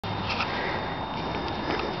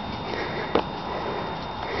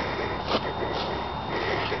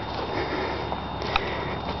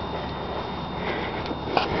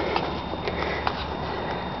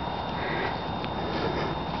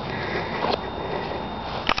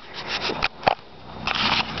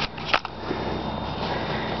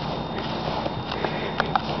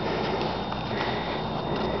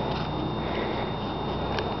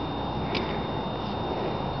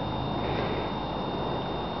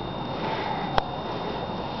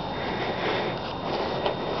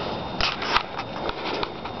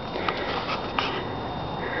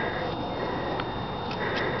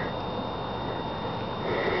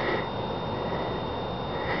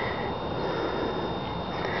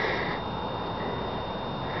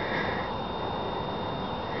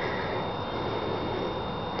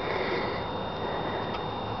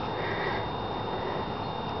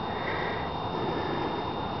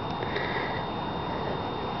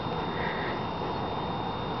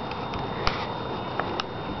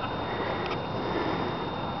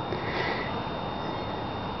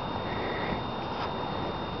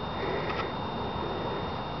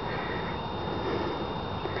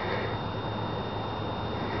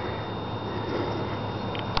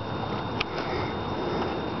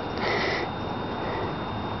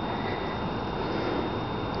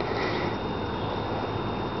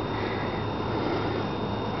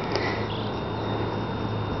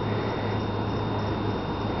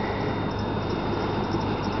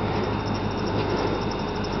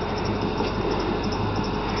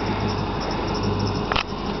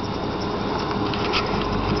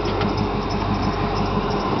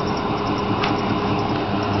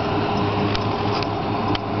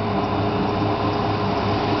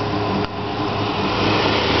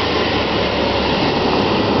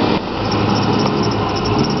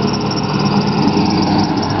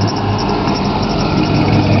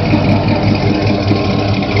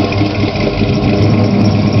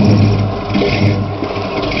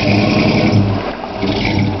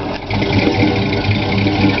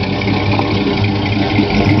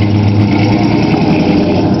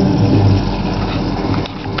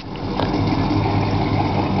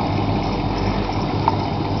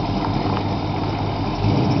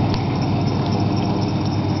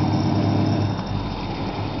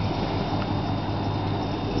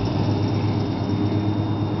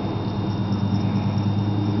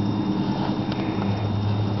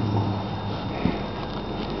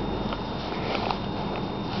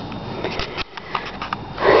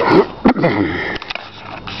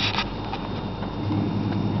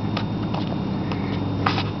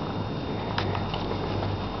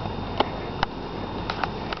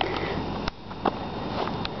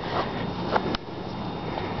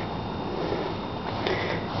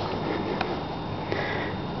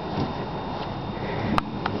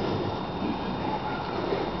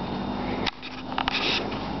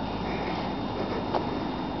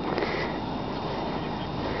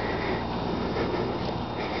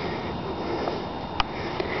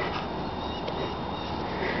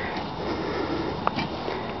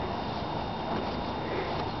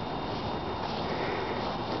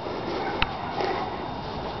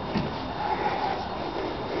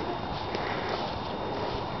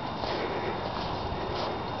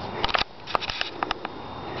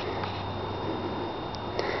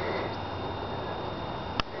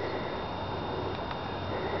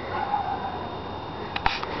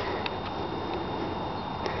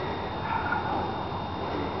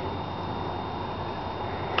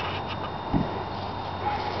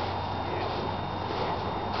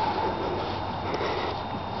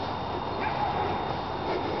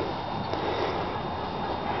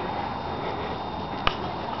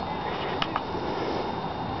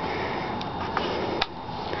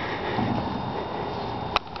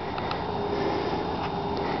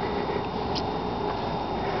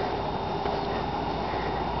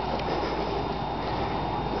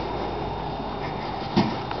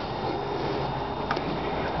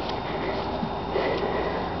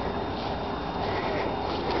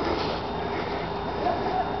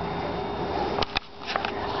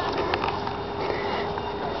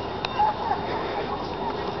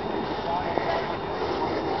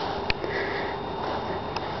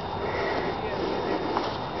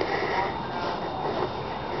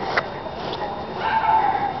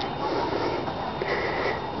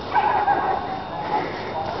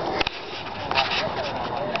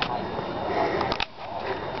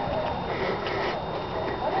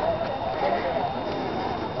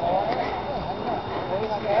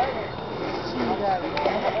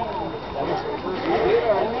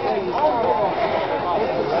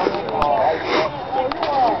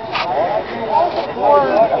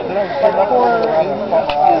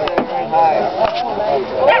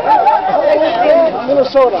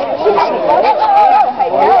Minnesota.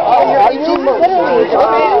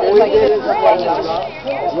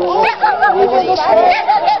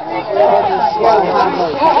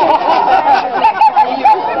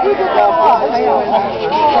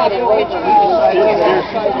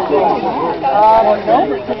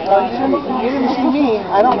 You didn't see me.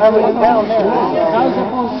 I don't have it down there.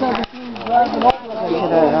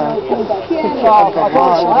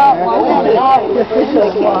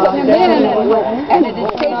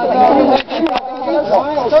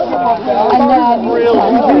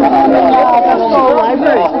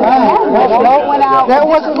 That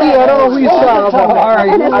wasn't me. I don't know who you saw.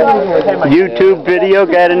 YouTube video,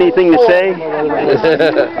 got anything to say?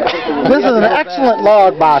 This is an excellent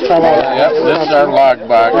log box. I love it. Yep, this is our log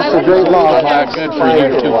box. It's a great log box. Not good for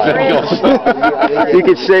YouTube videos. You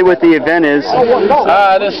could say what the event is.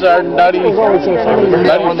 This is our Nutty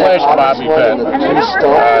Flashmob event.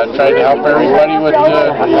 Trying to help everybody with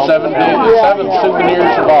the 7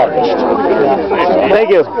 souvenirs of August. Thank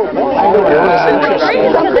you.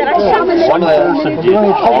 One person did.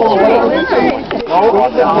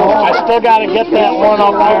 I still got to get that one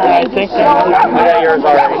up there, I think that yours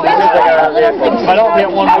already. If I don't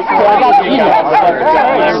get one before I got the email,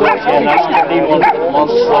 and I still need one for the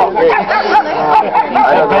month. I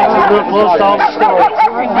don't know. Close to all the stores.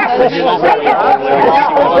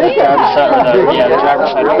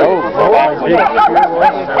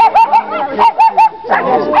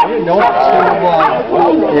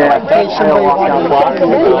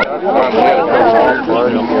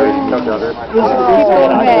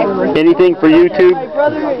 Anything for YouTube?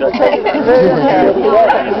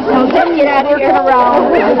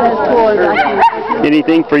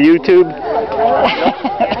 Anything for YouTube?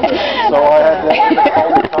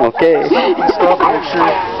 Okay.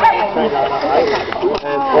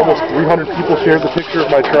 And almost 300 people shared the picture of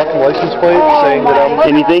my truck and license plate, saying that I'm...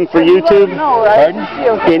 Anything for YouTube? Pardon?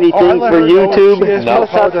 Anything for YouTube? No. I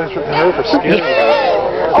apologize for her for scaring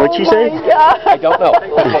her. What'd she say? I don't know.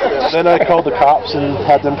 Then I called the cops and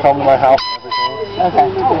had them come to my house and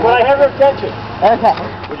everything. Okay. But I have your attention. Okay.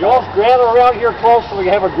 Would you all gather around here close so we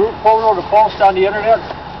can have a group photo to post on the internet?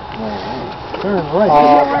 Oops,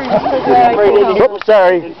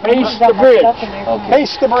 sorry. Face the bridge.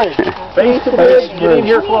 Face the bridge. Face the bridge. Get in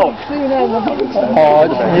here close.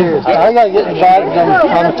 I gotta get invited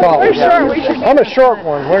on the top. I'm a short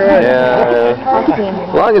one. Where are you? Yeah.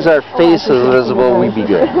 As long as our face is visible, we'd be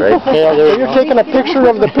good, right? So you're taking a picture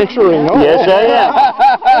of the picturing. Oh, Yes, I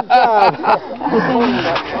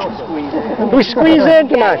am. We squeeze in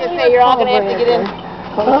tonight. You're all gonna have to get in.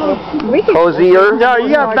 Cozier? No, you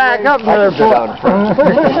gotta back up there. Yeah,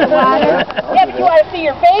 but you want to see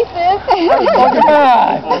your faces. Hey, no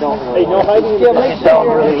hiding.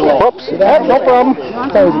 Whoops, no problem.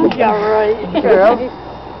 Yeah, right.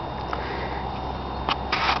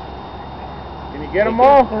 Can you get them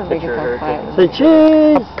all? Say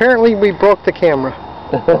cheese. Apparently we broke the camera.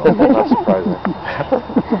 Not surprising.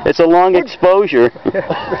 It's a long exposure.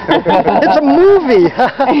 It's a movie.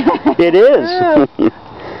 It is.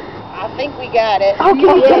 I think we got it.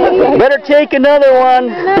 Okay. Better take another one.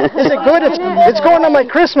 Is it good? It's going on my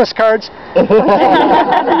Christmas cards. Oops,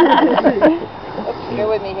 bear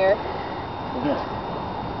with me here.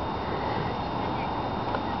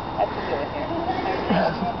 That's a good one here.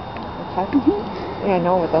 Yeah, I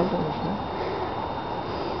know what those ones are.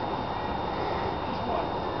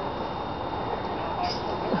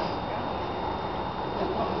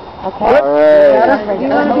 Okay. All right.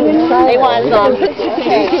 They want some. Okay.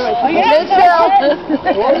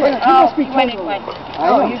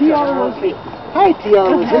 Hi,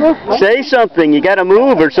 Tiana. Say something. You got to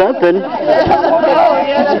move or something.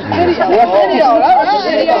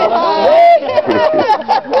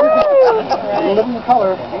 Living the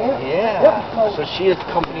color. Yeah. So she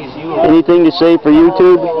accompanies you. Anything to say for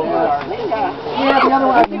YouTube? Yeah, the other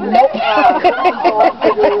one.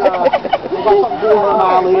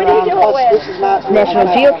 National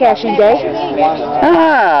Geocaching Day.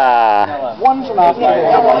 Ah. One's enough.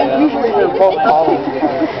 Usually they're both following.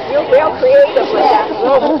 Real creative with that.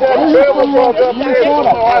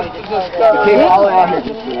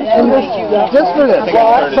 Just for this.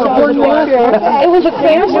 It was a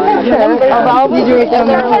clear picture of all the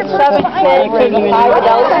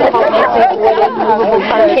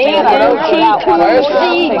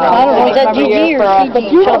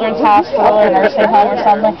Children's Hospital or nursing home or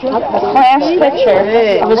something. A class picture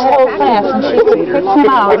of his whole class, and she picked him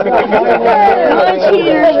out.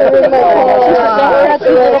 That's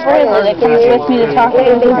the little boy. Riley that comes with me to talk to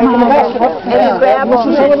his mom.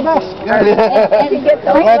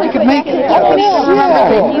 Glad you could make it.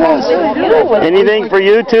 Anything for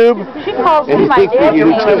YouTube? She calls me my dad.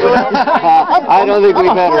 I don't think we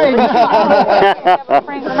better.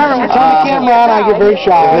 Turn the camera on, I get very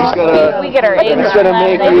shy. We get our eggs It's gonna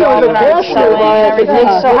make you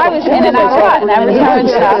so I was in and out a lot, and every time I'd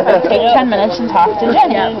stop, I'd take 10 minutes and talk to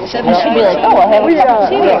Jenny. And she'd be like, oh, I'll have a cup of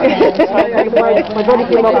tea with me.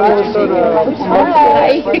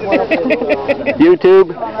 YouTube?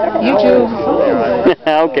 YouTube.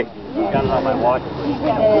 Okay. We're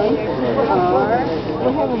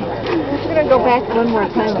going to go back one more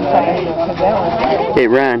time and try. Hey,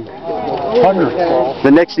 Ron. Wonderful.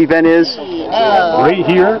 The next event is? Right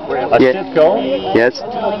here, a Sitco, Yes.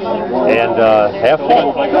 and have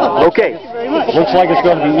fun. Okay. Looks like it's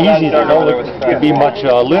going to be easy. There don't look to be much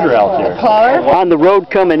litter out there. On the road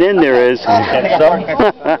coming in there is. And some?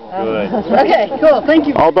 Good. Okay, cool. Thank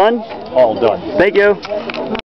you. All done? All done. Thank you.